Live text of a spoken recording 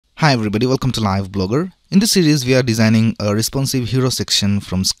Hi everybody, welcome to Live Blogger. In this series we are designing a responsive hero section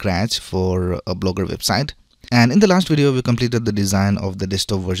from scratch for a Blogger website. And in the last video we completed the design of the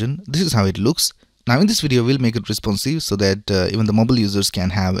desktop version. This is how it looks. Now in this video we'll make it responsive so that even the mobile users can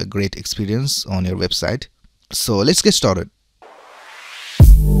have a great experience on your website. So let's get started.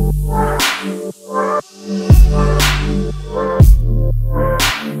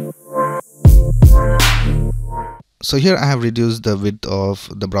 So here I have reduced the width of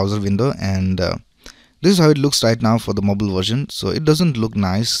the browser window, and this is how it looks right now for the mobile version. So it doesn't look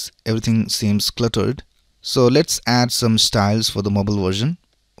nice, everything seems cluttered. So let's add some styles for the mobile version.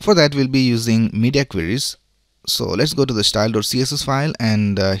 For that we'll be using media queries. So let's go to the style.css file,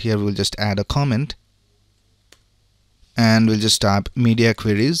 and here we'll just add a comment, and we'll just type media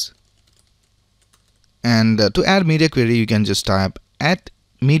queries. And to add media query you can just type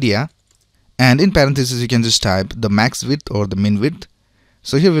 @media, and in parentheses you can just type the max width or the min width.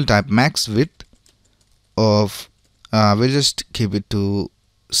 So here we'll type max width of we'll just keep it to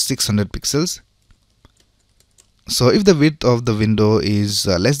 600 pixels. So if the width of the window is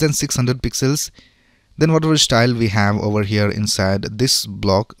less than 600 pixels, then whatever style we have over here inside this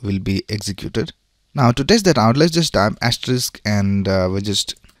block will be executed. Now to test that out, let's just type asterisk, and we'll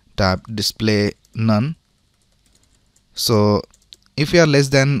just type display none. So if we are less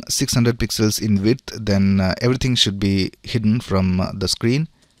than 600 pixels in width, then everything should be hidden from the screen.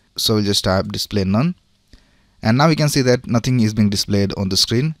 So we'll just type display none, and now we can see that nothing is being displayed on the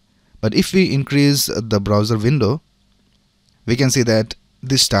screen. But if we increase the browser window, we can see that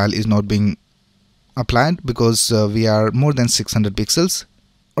this style is not being applied because we are more than 600 pixels.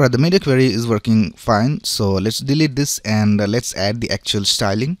 Alright, the media query is working fine, so let's delete this and let's add the actual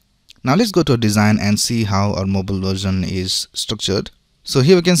styling. Now let's go to design and see how our mobile version is structured. So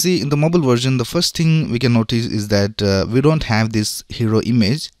here we can see in the mobile version, the first thing we can notice is that we don't have this hero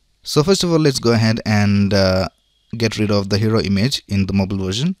image. So first of all, let's go ahead and get rid of the hero image in the mobile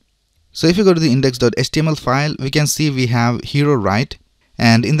version. So if you go to the index.html file, we can see we have hero right,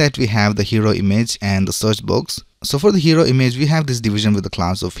 and in that we have the hero image and the search box. So for the hero image we have this division with the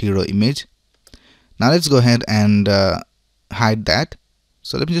class of hero image. Now let's go ahead and hide that.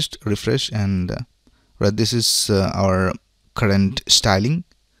 So let me just refresh, and right, this is our current styling.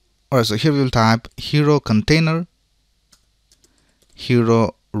 Alright, so here we will type hero container,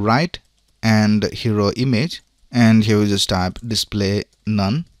 hero right, and hero image, and here we just type display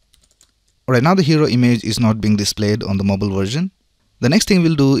none. Alright, now the hero image is not being displayed on the mobile version. The next thing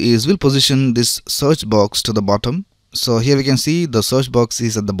we'll do is we'll position this search box to the bottom. So here we can see the search box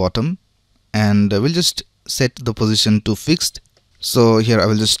is at the bottom, and we'll just set the position to fixed. So here I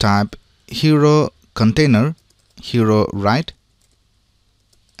will just type hero container, hero right,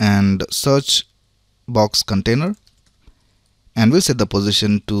 and search box container, and we'll set the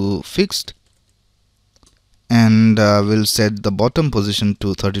position to fixed, and we'll set the bottom position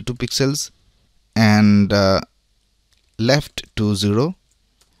to 32 pixels, and left to 0,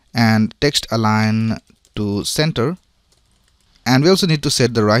 and text align to center, and we also need to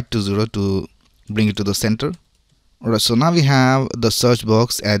set the right to 0 to bring it to the center. Alright, so now we have the search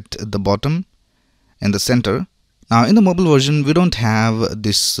box at the bottom and the center. Now in the mobile version we don't have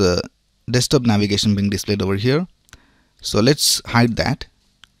this desktop navigation being displayed over here. So let's hide that.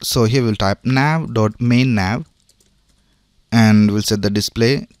 So here we'll type nav.mainNav, and we'll set the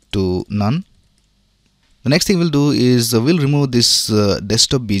display to none. The next thing we'll do is we'll remove this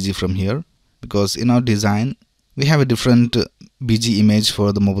desktop BG from here, because in our design we have a different BG image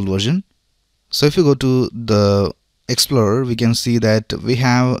for the mobile version. So if you go to the Explorer, we can see that we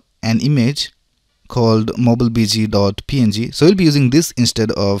have an image called mobilebg.png. So we'll be using this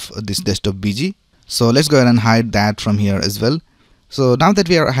instead of this desktop BG. So let's go ahead and hide that from here as well. So now that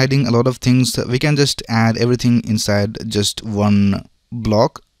we are hiding a lot of things, we can just add everything inside just one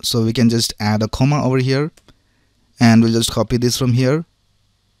block. So we can just add a comma over here, and we'll just copy this from here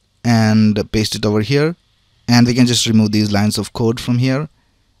and paste it over here, and we can just remove these lines of code from here.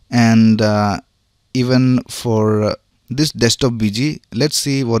 And even for this desktop BG, let's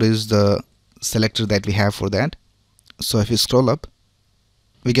see what is the selector that we have for that. So if you scroll up,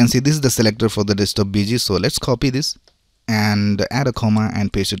 we can see this is the selector for the desktop BG. So let's copy this and add a comma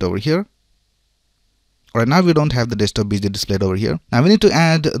and paste it over here. Alright, now we don't have the desktop BG displayed over here. Now we need to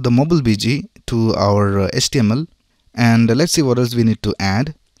add the mobile BG to our HTML, and let's see what else we need to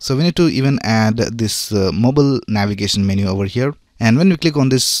add. So we need to even add this mobile navigation menu over here. And when we click on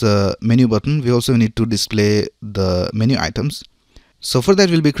this menu button, we also need to display the menu items. So for that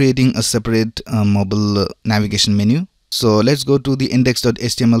we'll be creating a separate mobile navigation menu. So let's go to the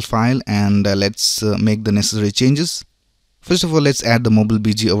index.html file, and let's make the necessary changes. First of all, let's add the mobile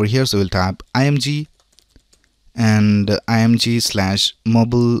BG over here. So we'll type img and img slash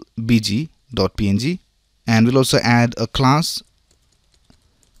mobile bg.png, and we'll also add a class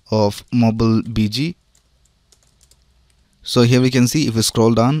of mobile BG. So here we can see, if we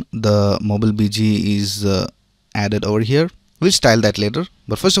scroll down, the mobile BG is added over here. We'll style that later,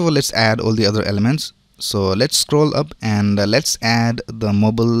 but first of all, let's add all the other elements. So let's scroll up and let's add the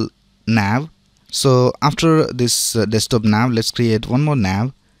mobile nav. So after this desktop nav, let's create one more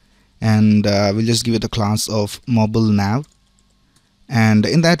nav, and we'll just give it a class of mobile nav, and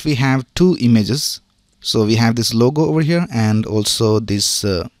in that we have two images. So we have this logo over here and also this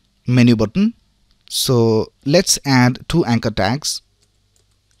menu button. So let's add two anchor tags,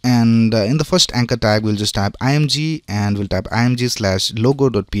 and in the first anchor tag we'll just type img and we'll type img slash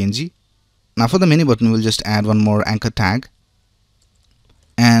logo.png. Now for the menu button, we'll just add one more anchor tag,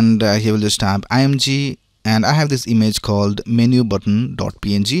 and here we'll just type img, and I have this image called menu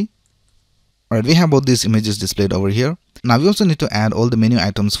button.png. Alright, we have both these images displayed over here. Now we also need to add all the menu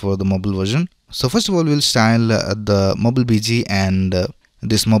items for the mobile version. So first of all, we'll style the mobile BG and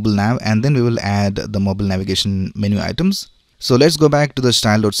this mobile nav, and then we will add the mobile navigation menu items. So let's go back to the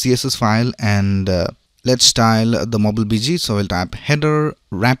style.css file and let's style the mobile BG. So we'll type header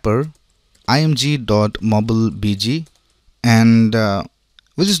wrapper img.mobilebg, and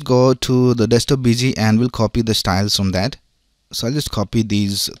we'll just go to the desktop BG and we'll copy the styles from that. So I'll just copy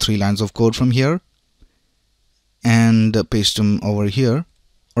these 3 lines of code from here and paste them over here.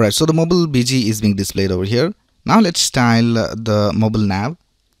 Alright, so the mobile BG is being displayed over here. Now let's style the mobile nav.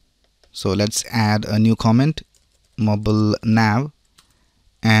 So let's add a new comment, mobile nav,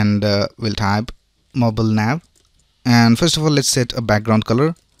 and we'll type mobile nav. And first of all, let's set a background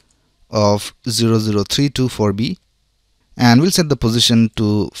color of 00324B, and we'll set the position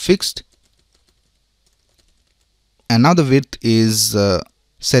to fixed. And now the width is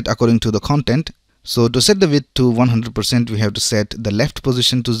set according to the content. So to set the width to 100%, we have to set the left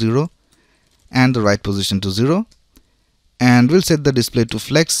position to 0 and the right position to 0. And we'll set the display to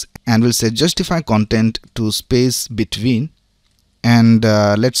flex, and we'll set justify content to space between. And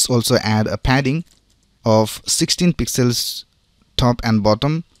let's also add a padding of 16 pixels top and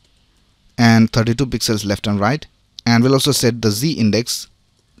bottom and 32 pixels left and right. And we'll also set the Z index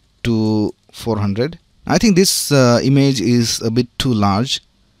to 400. I think this image is a bit too large,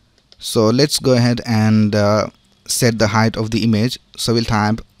 so let's go ahead and set the height of the image. So we'll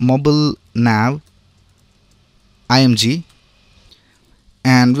type mobile nav img,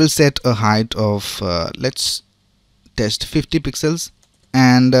 and we'll set a height of let's test 50 pixels,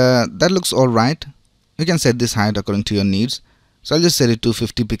 and that looks alright. You can set this height according to your needs, so I'll just set it to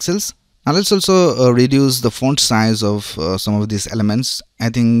 50 pixels. Now let's also reduce the font size of some of these elements. I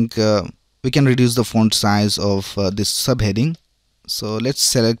think we can reduce the font size of this subheading. So let's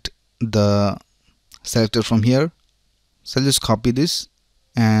select the selector from here. So I'll just copy this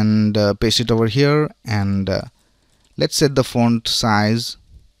and paste it over here, and let's set the font size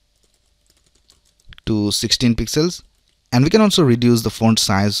to 16 pixels. And we can also reduce the font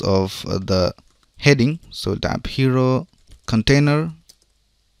size of the heading. So we'll type hero container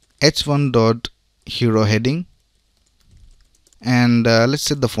h1.hero heading, and let's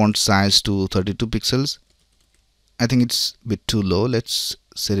set the font size to 32 pixels. I think it's a bit too low. Let's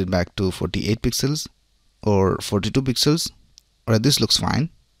set it back to 48 pixels or 42 pixels. Alright, this looks fine.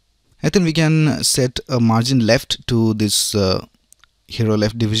 I think we can set a margin left to this hero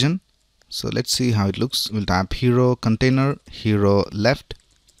left division. So let's see how it looks. We'll type hero container hero left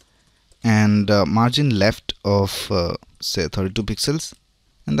and margin left of say 32 pixels,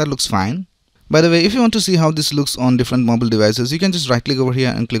 and that looks fine. By the way, if you want to see how this looks on different mobile devices, you can just right click over here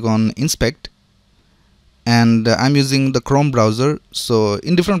and click on inspect. And I'm using the Chrome browser. So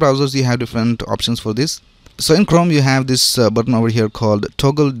in different browsers you have different options for this. So in Chrome you have this button over here called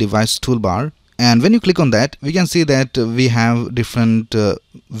toggle device toolbar, and when you click on that, we can see that we have different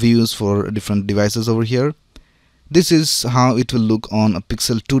views for different devices over here. This is how it will look on a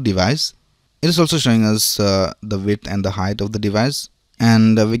Pixel 2 device. It is also showing us the width and the height of the device,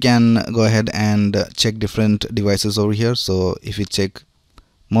 and we can go ahead and check different devices over here. So if we check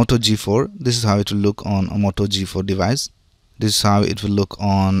Moto G4, this is how it will look on a Moto G4 device. This is how it will look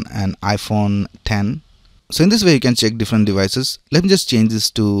on an iPhone 10. So in this way you can check different devices. Let me just change this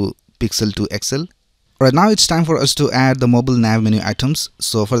to Pixel 2 XL. Alright, now it's time for us to add the mobile nav menu items.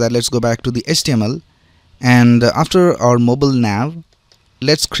 So for that, let's go back to the HTML, and after our mobile nav,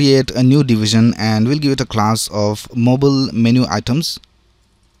 let's create a new division and we'll give it a class of mobile menu items.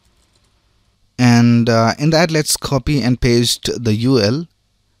 And in that, let's copy and paste the UL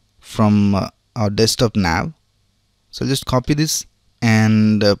from our desktop nav. So I'll just copy this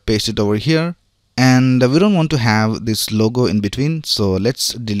and paste it over here. And we don't want to have this logo in between, so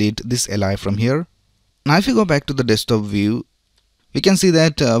let's delete this li from here. Now if you go back to the desktop view, we can see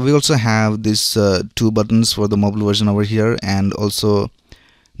that we also have this two buttons for the mobile version over here, and also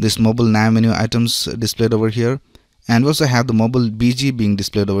this mobile nav menu items displayed over here, and we also have the mobile BG being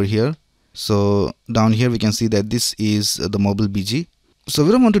displayed over here. So down here we can see that this is the mobile BG. So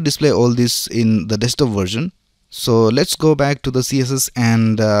we don't want to display all this in the desktop version, so let's go back to the CSS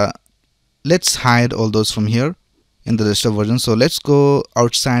and let's hide all those from here in the desktop version. So let's go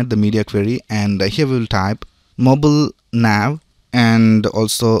outside the media query, and here we will type mobile nav and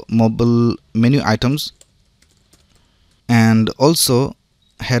also mobile menu items, and also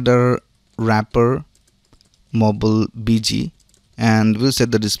header wrapper mobile BG, and we'll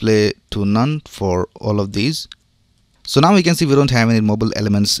set the display to none for all of these. So now we can see we don't have any mobile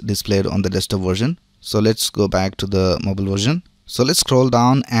elements displayed on the desktop version. So let's go back to the mobile version. So let's scroll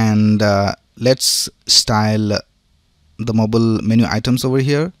down and let's style the mobile menu items over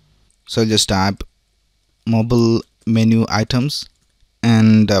here. So I'll just type mobile menu items,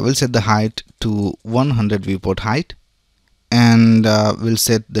 and we'll set the height to 100 viewport height, and we'll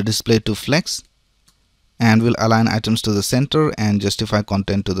set the display to flex, and we'll align items to the center and justify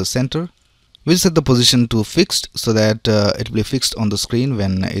content to the center. We'll set the position to fixed so that it will be fixed on the screen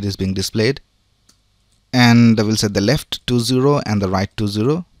when it is being displayed, and we'll set the left to 0 and the right to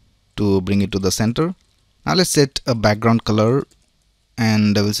 0 to bring it to the center. Now let's set a background color,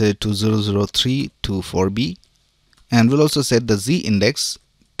 and we'll set it to 003 to 4B, and we'll also set the Z index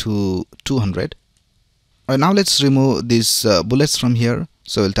to 200. Alright, now let's remove these bullets from here.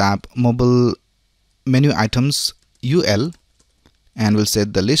 So we'll tap mobile menu items UL, and we'll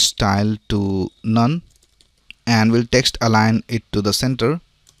set the list style to none, and we'll text align it to the center,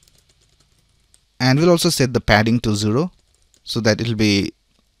 and we'll also set the padding to 0 so that it will be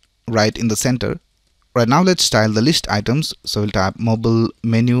right in the center. Right, now let's style the list items. So we'll type mobile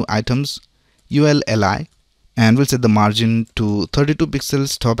menu items ULLI, and we'll set the margin to 32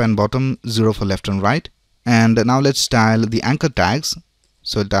 pixels top and bottom, 0 for left and right. And now let's style the anchor tags.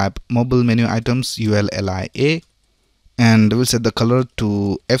 So we'll type mobile menu items ULLIA, and we'll set the color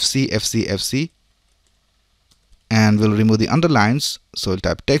to FC, and we'll remove the underlines. So we'll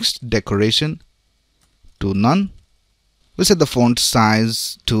type text decoration to none. We'll set the font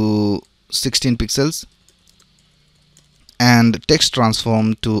size to 16 pixels and text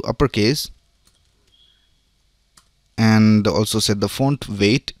transform to uppercase, and also set the font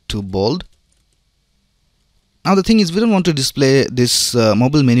weight to bold. Now the thing is, we don't want to display this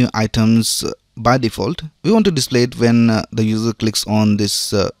mobile menu items by default. We want to display it when the user clicks on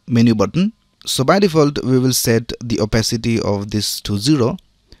this menu button. So by default we will set the opacity of this to 0.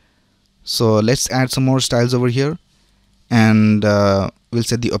 So let's add some more styles over here, and we'll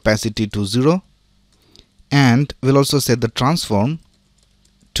set the opacity to 0, and we'll also set the transform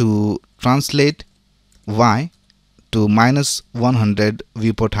to translate Y to -100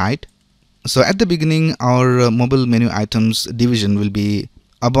 viewport height. So at the beginning our mobile menu items division will be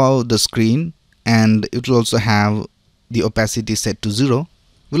above the screen, and it will also have the opacity set to 0.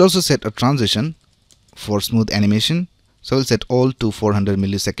 We'll also set a transition for smooth animation, so we'll set all to 400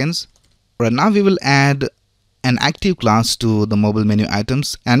 milliseconds. Right, now we will add an active class to the mobile menu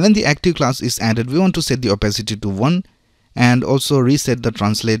items, and when the active class is added we want to set the opacity to 1 and also reset the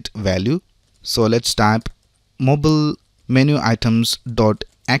translate value. So let's type mobile menu items dot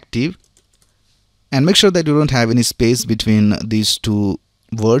active, and make sure that you don't have any space between these two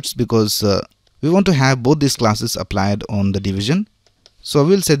words, because we want to have both these classes applied on the division. So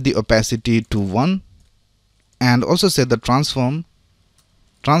we'll set the opacity to 1 and also set the transform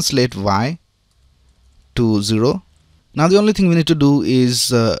translate Y to 0. Now the only thing we need to do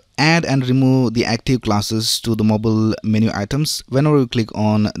is add and remove the active classes to the mobile menu items whenever we click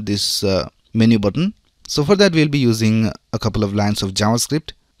on this menu button. So for that we'll be using a couple of lines of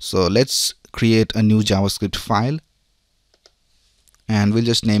JavaScript. So let's create a new JavaScript file, and we'll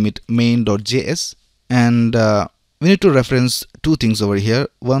just name it main.js, and we need to reference two things over here.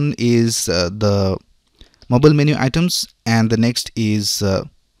 One is the mobile menu items, and the next is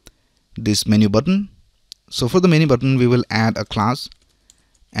this menu button. So for the menu button we will add a class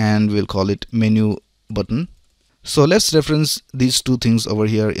and we'll call it menu button. So let's reference these two things over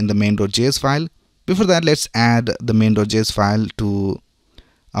here in the main.js file. Before that, let's add the main.js file to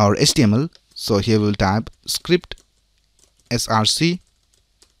our HTML. So here we'll type script src,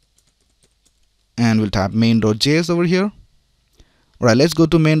 and we'll type main.js over here. Alright, let's go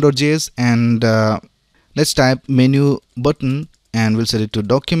to main.js, and let's type menu button, and we'll set it to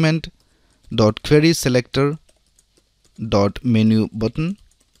document.query selector mobile.menu button,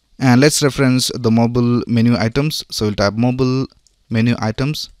 and let's reference the mobile menu items. So we'll type mobile menu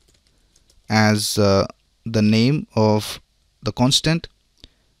items as the name of the constant.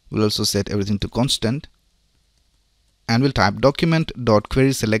 We'll also set everything to constant, and we'll type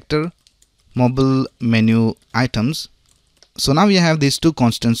document.querySelector mobile menu items. So now we have these two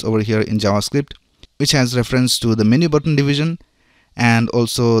constants over here in JavaScript, which has reference to the menu button division and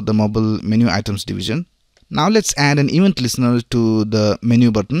also the mobile menu items division. Now let's add an event listener to the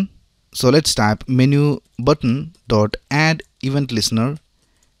menu button. So let's type menu button.add event listener,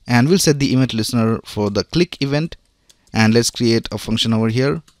 and we'll set the event listener for the click event, and let's create a function over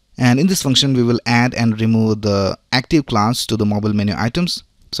here. And in this function we will add and remove the active class to the mobile menu items.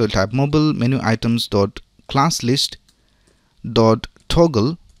 So we'll type mobile menu items dot class list dot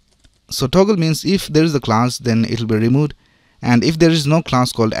toggle. So toggle means if there is a class, then it will be removed, and if there is no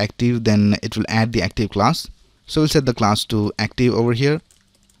class called active, then it will add the active class. So we'll set the class to active over here.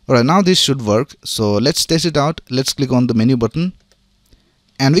 Alright, now this should work. So let's test it out. Let's click on the menu button,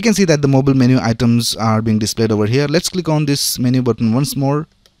 and we can see that the mobile menu items are being displayed over here. Let's click on this menu button once more,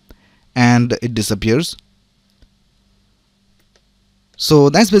 and it disappears. So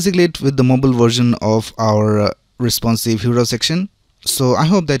that's basically it with the mobile version of our responsive hero section. So I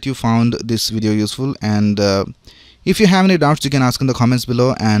hope that you found this video useful, and if you have any doubts, you can ask in the comments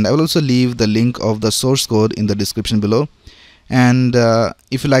below, and I will also leave the link of the source code in the description below. And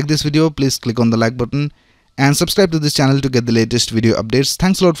if you like this video, please click on the like button and subscribe to this channel to get the latest video updates.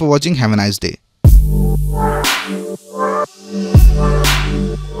 Thanks a lot for watching. Have a nice day.